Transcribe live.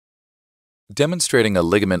Demonstrating a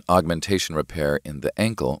ligament augmentation repair in the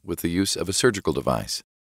ankle with the use of a surgical device.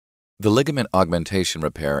 The ligament augmentation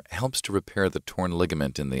repair helps to repair the torn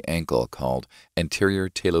ligament in the ankle called anterior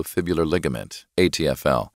talofibular ligament,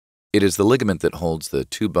 ATFL. It is the ligament that holds the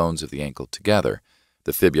two bones of the ankle together,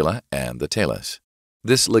 the fibula and the talus.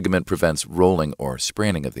 This ligament prevents rolling or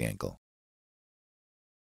spraining of the ankle.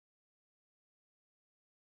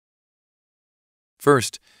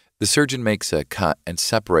 First, the surgeon makes a cut and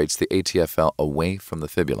separates the ATFL away from the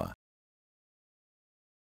fibula.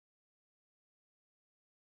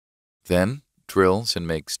 Then, drills and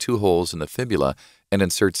makes two holes in the fibula and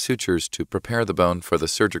inserts sutures to prepare the bone for the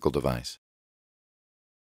surgical device.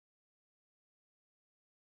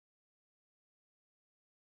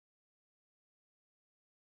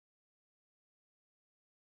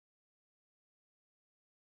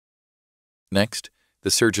 Next, the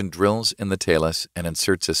surgeon drills in the talus and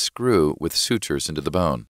inserts a screw with sutures into the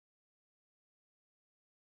bone.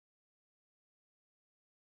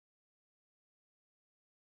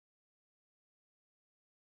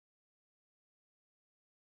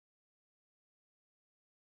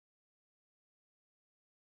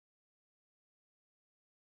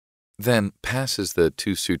 Then passes the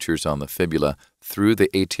two sutures on the fibula through the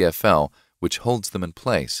ATFL, which holds them in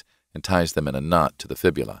place and ties them in a knot to the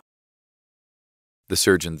fibula. The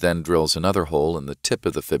surgeon then drills another hole in the tip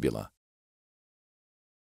of the fibula.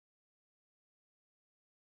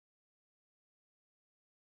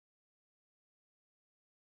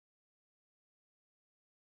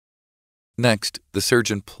 Next, the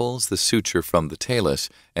surgeon pulls the suture from the talus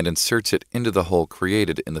and inserts it into the hole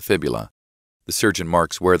created in the fibula. The surgeon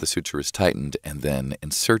marks where the suture is tightened and then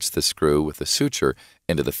inserts the screw with the suture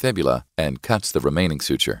into the fibula and cuts the remaining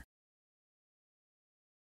suture.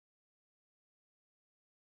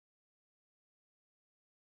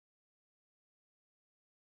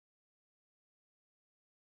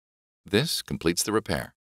 This completes the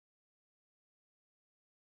repair.